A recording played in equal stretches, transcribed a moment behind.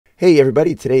Hey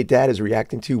everybody, today Dad is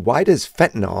reacting to Why Does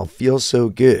Fentanyl Feel So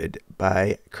Good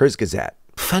by Kurzgesagt.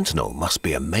 Fentanyl must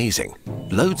be amazing.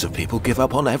 Loads of people give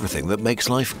up on everything that makes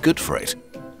life good for it.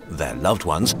 Their loved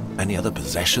ones, any other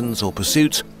possessions or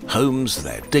pursuits, homes,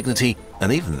 their dignity,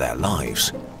 and even their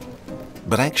lives.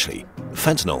 But actually,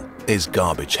 fentanyl is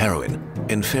garbage heroin,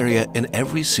 inferior in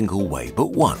every single way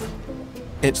but one.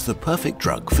 It's the perfect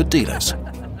drug for dealers.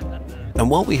 And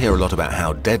while we hear a lot about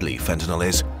how deadly fentanyl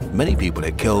is, many people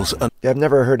it kills are I've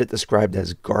never heard it described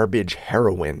as garbage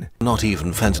heroin. not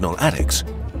even fentanyl addicts.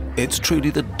 It's truly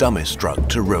the dumbest drug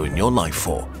to ruin your life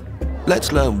for.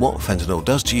 Let's learn what fentanyl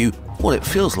does to you, what it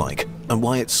feels like, and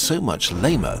why it's so much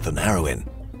lamer than heroin.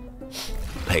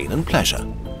 Pain and pleasure.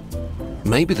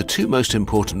 Maybe the two most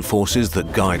important forces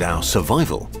that guide our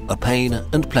survival are pain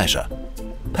and pleasure.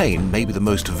 Pain may be the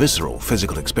most visceral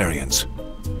physical experience.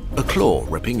 A claw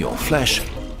ripping your flesh,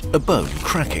 a bone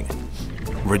cracking,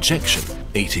 rejection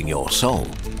eating your soul.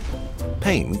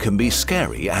 Pain can be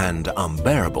scary and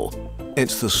unbearable.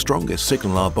 It's the strongest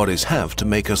signal our bodies have to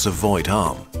make us avoid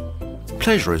harm.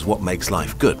 Pleasure is what makes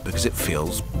life good because it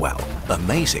feels, well,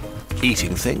 amazing.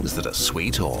 Eating things that are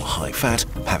sweet or high fat,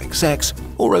 having sex,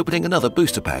 or opening another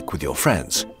booster pack with your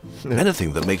friends.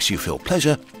 Anything that makes you feel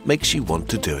pleasure makes you want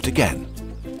to do it again.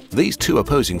 These two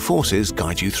opposing forces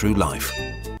guide you through life.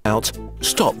 Out,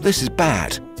 stop, this is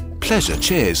bad. Pleasure,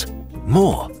 cheers.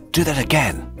 More, do that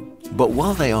again. But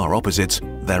while they are opposites,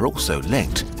 they're also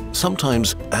linked.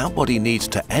 Sometimes our body needs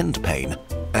to end pain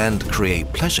and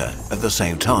create pleasure at the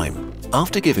same time.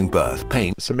 After giving birth,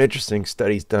 pain. Some interesting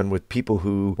studies done with people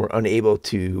who were unable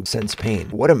to sense pain.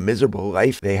 What a miserable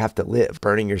life they have to live,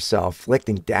 burning yourself,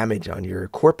 inflicting damage on your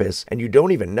corpus, and you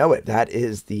don't even know it. That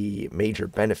is the major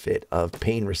benefit of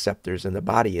pain receptors in the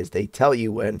body, is they tell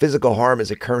you when physical harm is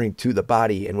occurring to the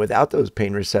body, and without those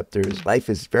pain receptors, life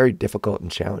is very difficult and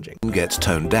challenging. Gets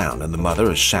toned down and the mother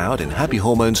is showered in happy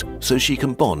hormones so she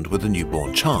can bond with the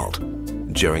newborn child.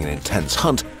 During an intense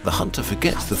hunt, the hunter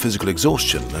forgets the physical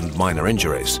exhaustion and minor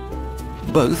injuries.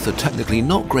 Both are technically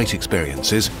not great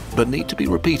experiences, but need to be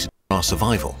repeated for our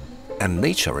survival. And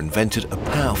nature invented a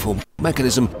powerful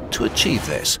mechanism to achieve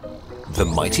this: the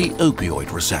mighty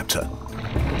opioid receptor.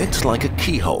 It's like a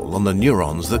keyhole on the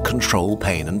neurons that control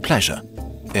pain and pleasure.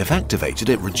 If activated,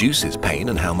 it reduces pain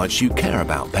and how much you care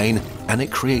about pain, and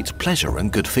it creates pleasure and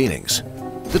good feelings.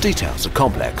 The details are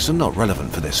complex and not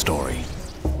relevant for this story.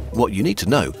 What you need to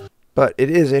know. But it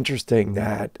is interesting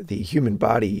that the human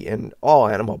body, and all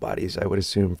animal bodies, I would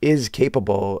assume, is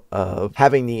capable of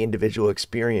having the individual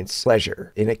experience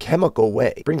pleasure in a chemical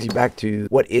way. It brings you back to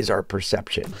what is our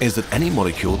perception. Is that any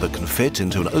molecule that can fit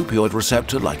into an opioid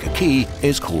receptor like a key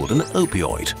is called an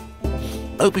opioid.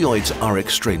 Opioids are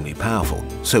extremely powerful,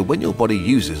 so when your body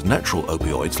uses natural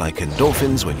opioids like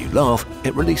endorphins when you laugh,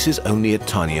 it releases only a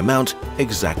tiny amount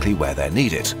exactly where they're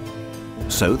needed.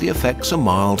 So the effects are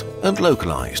mild and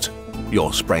localized.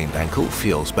 Your sprained ankle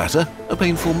feels better, a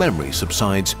painful memory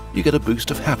subsides, you get a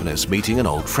boost of happiness meeting an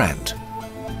old friend.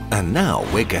 And now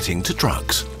we're getting to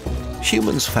drugs.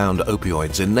 Humans found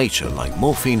opioids in nature like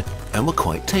morphine and were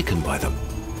quite taken by them.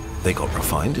 They got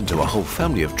refined into a whole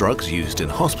family of drugs used in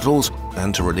hospitals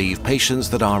and to relieve patients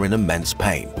that are in immense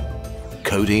pain.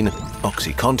 Codeine,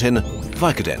 OxyContin,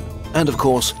 Vicodin, and of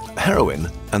course, heroin,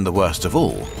 and the worst of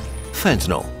all,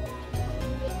 fentanyl.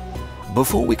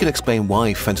 Before we can explain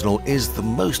why fentanyl is the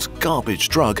most garbage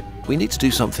drug, we need to do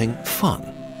something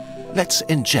fun. Let's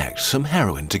inject some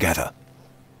heroin together.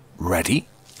 Ready?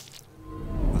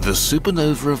 The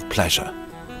supernova of pleasure.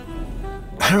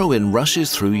 Heroin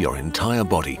rushes through your entire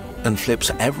body and flips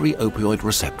every opioid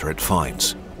receptor it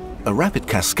finds. A rapid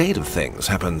cascade of things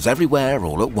happens everywhere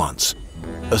all at once.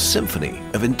 A symphony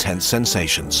of intense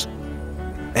sensations.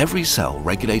 Every cell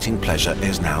regulating pleasure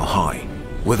is now high.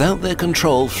 Without their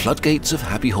control, floodgates of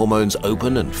happy hormones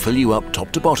open and fill you up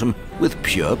top to bottom with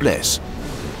pure bliss.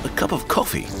 A cup of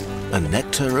coffee, a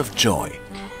nectar of joy.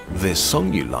 This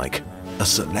song you like, a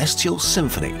celestial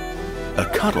symphony. A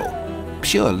cuddle,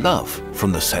 pure love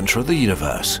from the center of the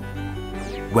universe.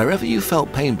 Wherever you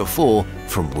felt pain before,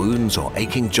 from wounds or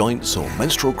aching joints or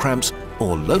menstrual cramps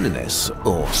or loneliness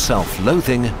or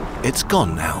self-loathing, it's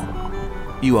gone now.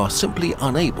 You are simply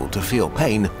unable to feel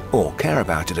pain or care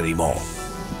about it anymore.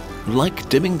 Like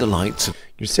dimming the lights.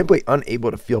 You're simply unable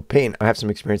to feel pain. I have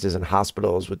some experiences in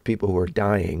hospitals with people who are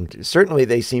dying. Certainly,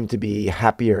 they seem to be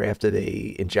happier after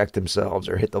they inject themselves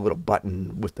or hit the little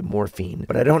button with the morphine.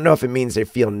 But I don't know if it means they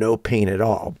feel no pain at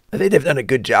all. I think they've done a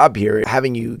good job here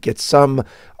having you get some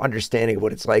understanding of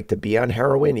what it's like to be on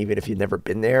heroin, even if you've never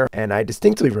been there. And I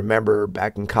distinctly remember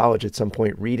back in college at some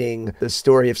point reading the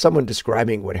story of someone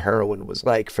describing what heroin was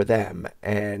like for them.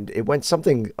 And it went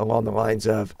something along the lines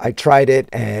of, I tried it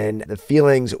and the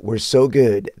feelings were so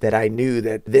good that I knew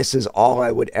that this is all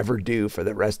I would ever do for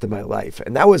the rest of my life.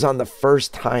 And that was on the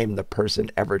first time the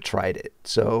person ever tried it.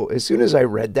 So as soon as I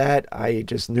read that, I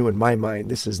just knew in my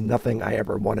mind, this is nothing I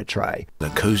ever want to try. In a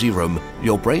cozy room,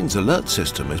 your brain's alert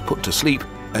system is put to sleep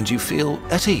and you feel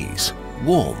at ease,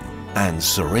 warm and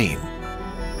serene.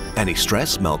 Any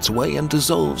stress melts away and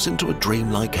dissolves into a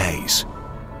dreamlike haze.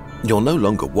 You're no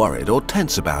longer worried or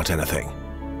tense about anything.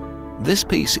 This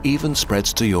peace even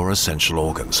spreads to your essential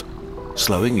organs,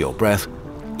 slowing your breath,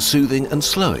 soothing and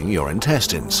slowing your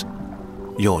intestines.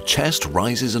 Your chest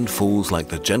rises and falls like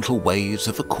the gentle waves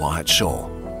of a quiet shore.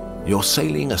 You're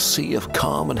sailing a sea of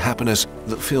calm and happiness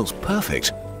that feels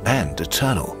perfect and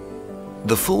eternal.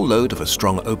 The full load of a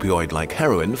strong opioid like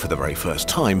heroin for the very first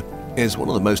time is one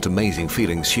of the most amazing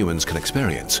feelings humans can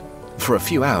experience. For a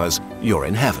few hours, you're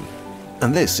in heaven.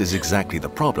 And this is exactly the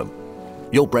problem.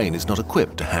 Your brain is not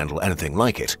equipped to handle anything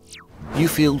like it. You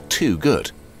feel too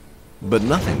good. But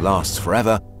nothing lasts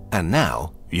forever, and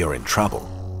now you're in trouble.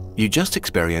 You just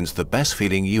experienced the best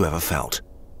feeling you ever felt.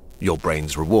 Your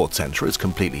brain's reward center is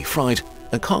completely fried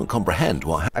and can't comprehend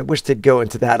what happened. I wish they'd go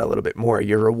into that a little bit more.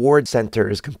 Your reward center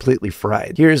is completely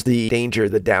fried. Here's the danger,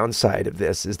 the downside of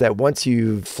this is that once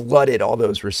you've flooded all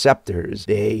those receptors,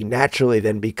 they naturally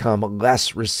then become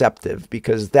less receptive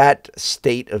because that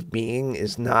state of being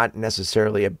is not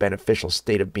necessarily a beneficial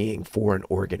state of being for an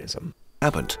organism.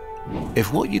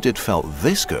 If what you did felt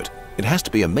this good, it has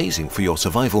to be amazing for your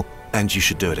survival and you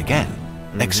should do it again.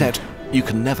 Except you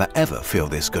can never ever feel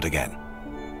this good again.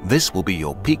 This will be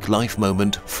your peak life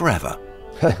moment forever.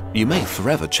 You may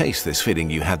forever chase this feeling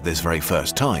you had this very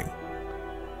first time.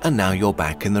 And now you're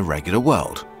back in the regular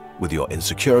world, with your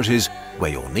insecurities,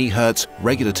 where your knee hurts,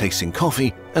 regular tasting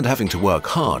coffee, and having to work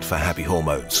hard for happy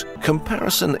hormones.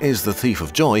 Comparison is the thief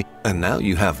of joy, and now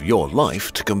you have your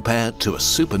life to compare to a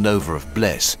supernova of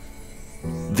bliss.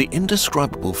 The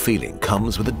indescribable feeling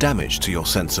comes with a damage to your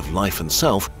sense of life and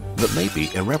self that may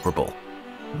be irreparable.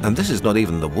 And this is not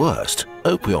even the worst.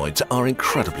 Opioids are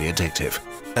incredibly addictive,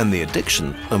 and the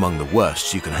addiction among the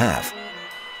worst you can have.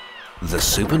 The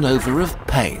supernova of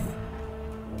pain.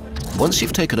 Once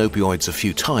you've taken opioids a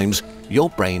few times, your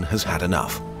brain has had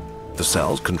enough. The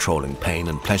cells controlling pain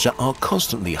and pleasure are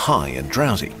constantly high and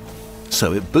drowsy,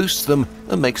 so it boosts them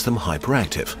and makes them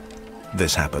hyperactive.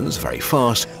 This happens very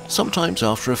fast, sometimes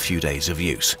after a few days of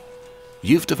use.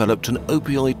 You've developed an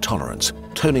opioid tolerance,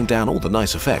 toning down all the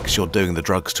nice effects you're doing the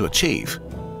drugs to achieve.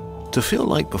 To feel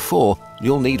like before,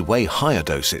 you'll need way higher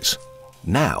doses.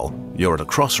 Now, you're at a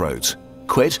crossroads.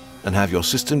 Quit and have your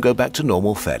system go back to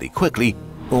normal fairly quickly,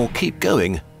 or keep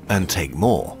going and take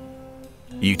more.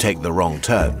 You take the wrong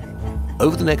turn.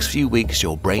 Over the next few weeks,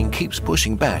 your brain keeps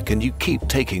pushing back and you keep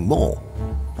taking more.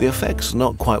 The effects are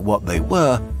not quite what they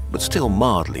were, but still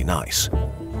mildly nice.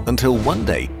 Until one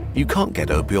day, you can't get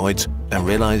opioids and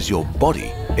realize your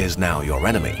body is now your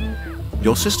enemy.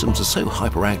 Your systems are so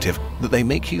hyperactive that they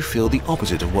make you feel the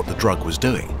opposite of what the drug was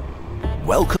doing.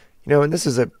 Welcome. You know, and this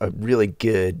is a really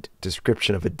good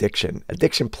description of addiction.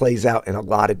 Addiction plays out in a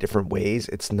lot of different ways.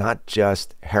 It's not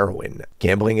just heroin.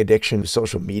 Gambling addiction,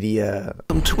 social media.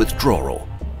 Welcome to withdrawal.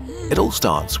 It all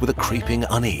starts with a creeping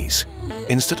unease.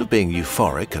 Instead of being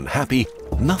euphoric and happy,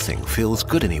 nothing feels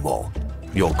good anymore.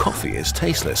 Your coffee is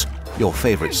tasteless, your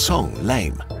favorite song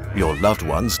lame, your loved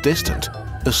ones distant.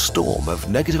 A storm of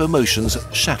negative emotions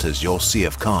shatters your sea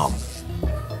of calm.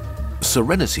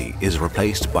 Serenity is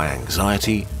replaced by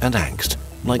anxiety and angst,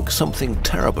 like something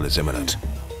terrible is imminent.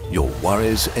 Your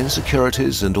worries,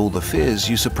 insecurities, and all the fears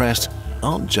you suppressed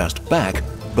aren't just back,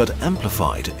 but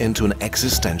amplified into an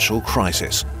existential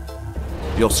crisis.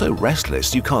 You're so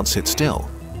restless you can't sit still.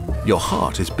 Your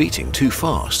heart is beating too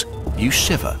fast. You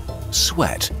shiver,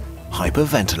 sweat,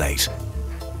 hyperventilate.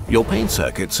 Your pain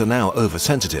circuits are now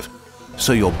oversensitive,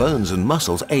 so your bones and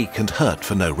muscles ache and hurt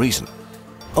for no reason.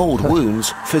 Old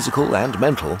wounds, physical and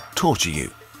mental, torture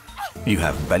you. You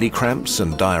have belly cramps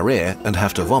and diarrhea and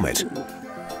have to vomit.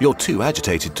 You're too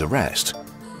agitated to rest.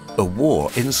 A war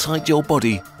inside your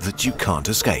body that you can't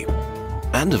escape.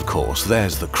 And of course,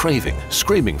 there's the craving,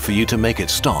 screaming for you to make it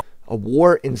stop. A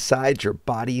war inside your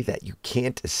body that you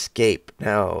can't escape.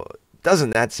 Now,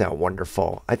 doesn't that sound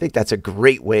wonderful? I think that's a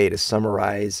great way to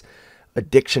summarize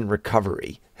addiction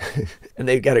recovery. And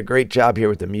they've got a great job here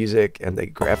with the music and the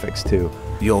graphics too.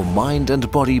 Your mind and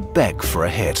body beg for a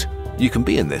hit. You can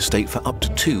be in this state for up to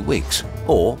 2 weeks,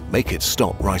 or make it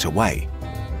stop right away.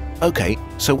 Okay,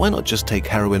 so why not just take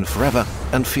heroin forever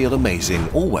and feel amazing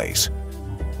always?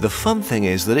 The fun thing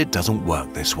is that it doesn't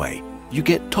work this way. You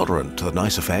get tolerant to the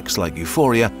nice effects like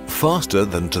euphoria faster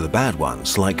than to the bad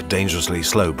ones like dangerously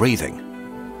slow breathing.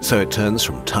 So it turns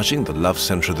from touching the love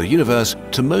center of the universe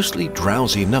to mostly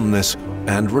drowsy numbness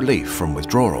and relief from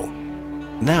withdrawal.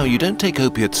 Now you don't take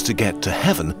opiates to get to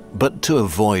heaven, but to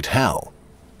avoid hell.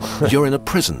 You're in a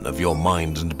prison of your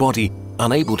mind and body,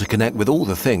 unable to connect with all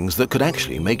the things that could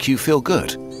actually make you feel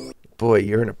good. Boy,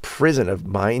 you're in a prison of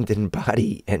mind and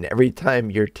body, and every time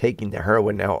you're taking the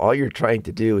heroin now, all you're trying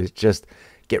to do is just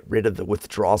get rid of the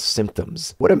withdrawal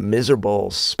symptoms. What a miserable,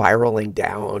 spiraling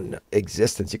down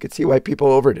existence. You can see why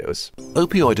people overdose.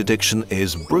 Opioid addiction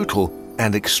is brutal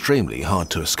and extremely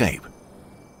hard to escape.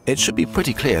 It should be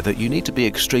pretty clear that you need to be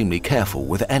extremely careful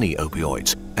with any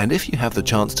opioids, and if you have the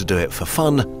chance to do it for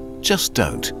fun, just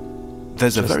don't.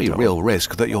 There's a very real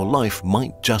risk that your life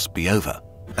might just be over,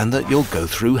 and that you'll go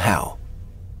through hell.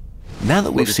 Now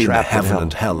that we've seen the heaven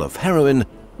and hell of heroin,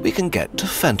 we can get to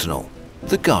fentanyl,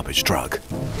 the garbage drug.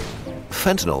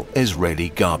 Fentanyl is really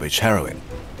garbage heroin.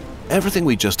 Everything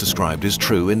we just described is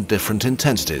true in different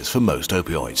intensities for most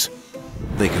opioids.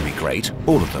 They can be great,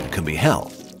 all of them can be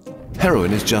hell.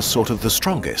 Heroin is just sort of the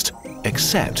strongest,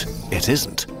 except it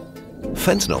isn't.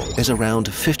 Fentanyl is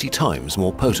around 50 times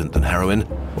more potent than heroin,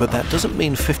 but that doesn't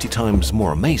mean 50 times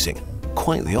more amazing.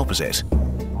 Quite the opposite.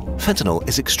 Fentanyl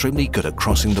is extremely good at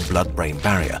crossing the blood-brain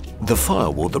barrier, the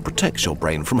firewall that protects your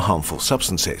brain from harmful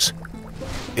substances.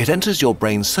 It enters your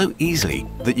brain so easily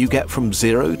that you get from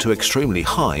 0 to extremely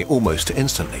high almost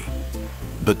instantly.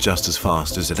 But just as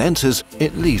fast as it enters,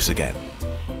 it leaves again.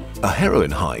 A heroin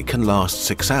high can last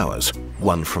 6 hours.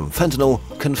 One from fentanyl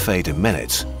can fade in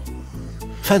minutes.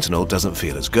 Fentanyl doesn't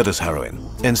feel as good as heroin.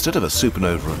 Instead of a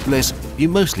supernova of bliss, you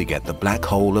mostly get the black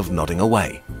hole of nodding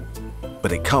away.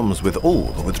 But it comes with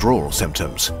all the withdrawal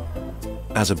symptoms.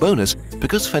 As a bonus,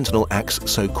 because fentanyl acts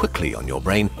so quickly on your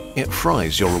brain, it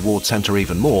fries your reward center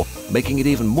even more, making it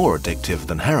even more addictive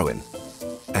than heroin.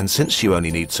 And since you only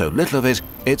need so little of it,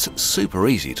 it's super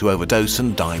easy to overdose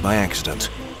and die by accident.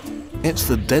 It's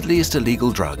the deadliest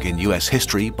illegal drug in US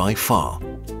history by far.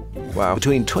 Wow.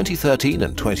 Between 2013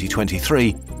 and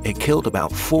 2023, it killed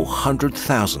about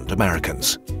 400,000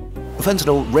 Americans.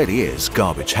 Fentanyl really is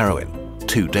garbage heroin.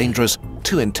 Too dangerous,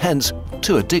 too intense,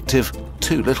 too addictive,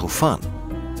 too little fun.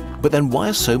 But then why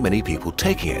are so many people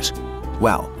taking it?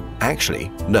 Well,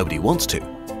 actually, nobody wants to.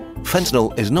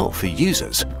 Fentanyl is not for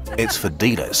users, it's for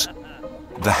dealers.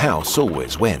 The house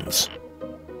always wins.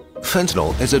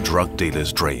 Fentanyl is a drug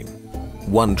dealer's dream.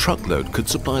 One truckload could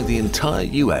supply the entire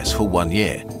US for 1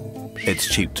 year.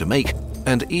 It's cheap to make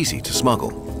and easy to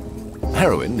smuggle.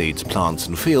 Heroin needs plants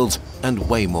and fields and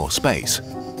way more space.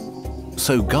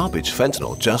 So garbage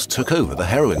fentanyl just took over the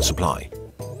heroin supply.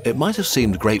 It might have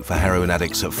seemed great for heroin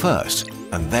addicts at first,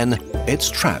 and then its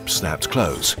trap snapped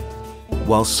close.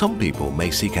 While some people may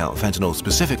seek out fentanyl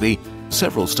specifically,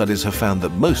 several studies have found that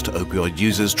most opioid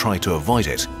users try to avoid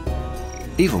it.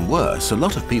 Even worse, a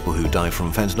lot of people who die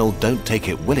from fentanyl don't take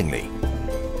it willingly.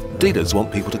 Dealers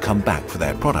want people to come back for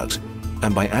their product,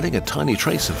 and by adding a tiny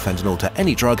trace of fentanyl to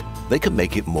any drug, they can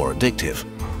make it more addictive.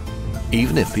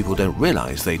 Even if people don't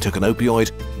realize they took an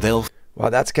opioid, they'll... Wow,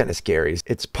 that's kind of scary.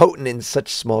 It's potent in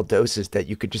such small doses that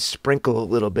you could just sprinkle a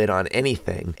little bit on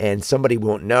anything and somebody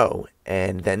won't know.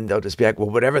 And then they'll just be like, well,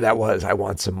 whatever that was, I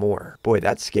want some more. Boy,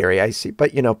 that's scary. I see.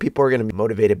 But, you know, people are going to be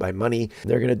motivated by money.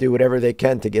 They're going to do whatever they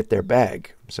can to get their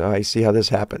bag. So I see how this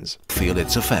happens. Feel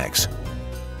its effects.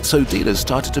 So dealers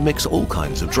started to mix all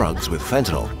kinds of drugs with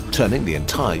fentanyl, turning the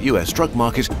entire US drug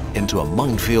market into a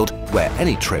minefield where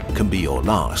any trip can be your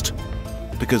last.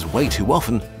 Because way too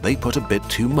often, they put a bit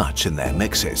too much in their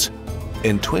mixes.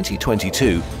 In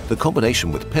 2022, the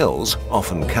combination with pills,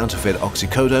 often counterfeit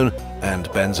oxycodone and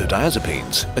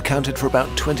benzodiazepines, accounted for about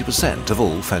 20% of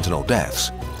all fentanyl deaths.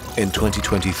 In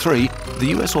 2023, the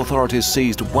US authorities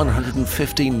seized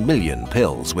 115 million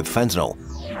pills with fentanyl.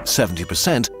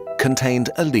 70% contained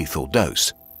a lethal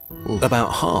dose.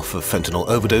 About half of fentanyl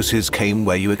overdoses came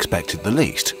where you expected the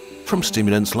least, from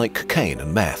stimulants like cocaine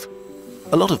and meth.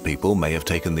 A lot of people may have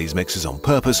taken these mixes on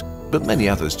purpose, but many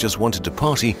others just wanted to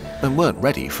party and weren't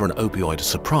ready for an opioid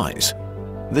surprise.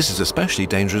 This is especially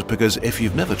dangerous because if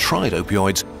you've never tried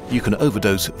opioids, you can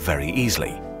overdose very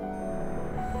easily.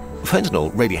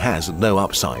 Fentanyl really has no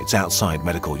upsides outside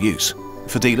medical use.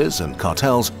 For dealers and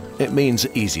cartels, it means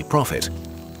easy profit.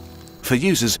 For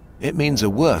users, it means a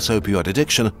worse opioid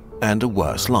addiction and a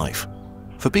worse life.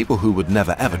 For people who would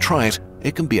never ever try it,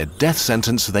 it can be a death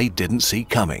sentence they didn't see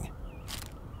coming.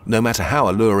 No matter how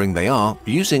alluring they are,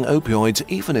 using opioids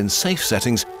even in safe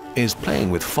settings is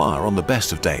playing with fire on the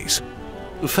best of days.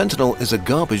 Fentanyl is a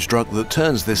garbage drug that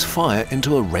turns this fire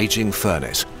into a raging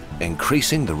furnace,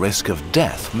 increasing the risk of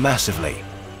death massively.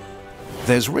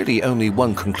 There's really only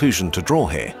one conclusion to draw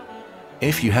here.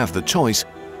 If you have the choice,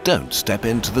 don't step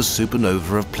into the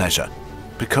supernova of pleasure,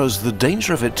 because the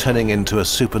danger of it turning into a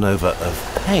supernova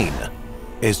of pain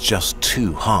is just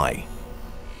too high.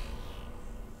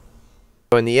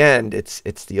 In the end, it's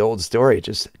the old story.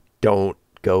 Just don't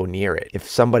go near it. If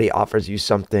somebody offers you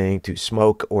something to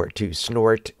smoke or to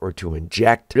snort or to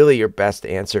inject, really your best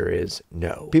answer is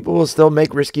no. People will still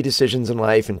make risky decisions in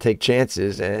life and take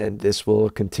chances, and this will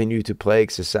continue to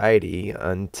plague society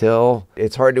until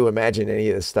it's hard to imagine any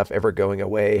of this stuff ever going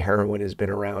away. Heroin has been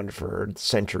around for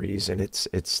centuries and it's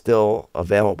still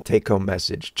available. Take-home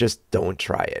message, just don't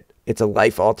try it. It's a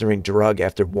life-altering drug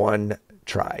after one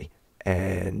try,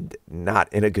 and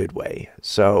not in a good way.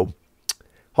 So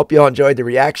hope you all enjoyed the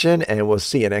reaction, and we'll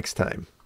see you next time.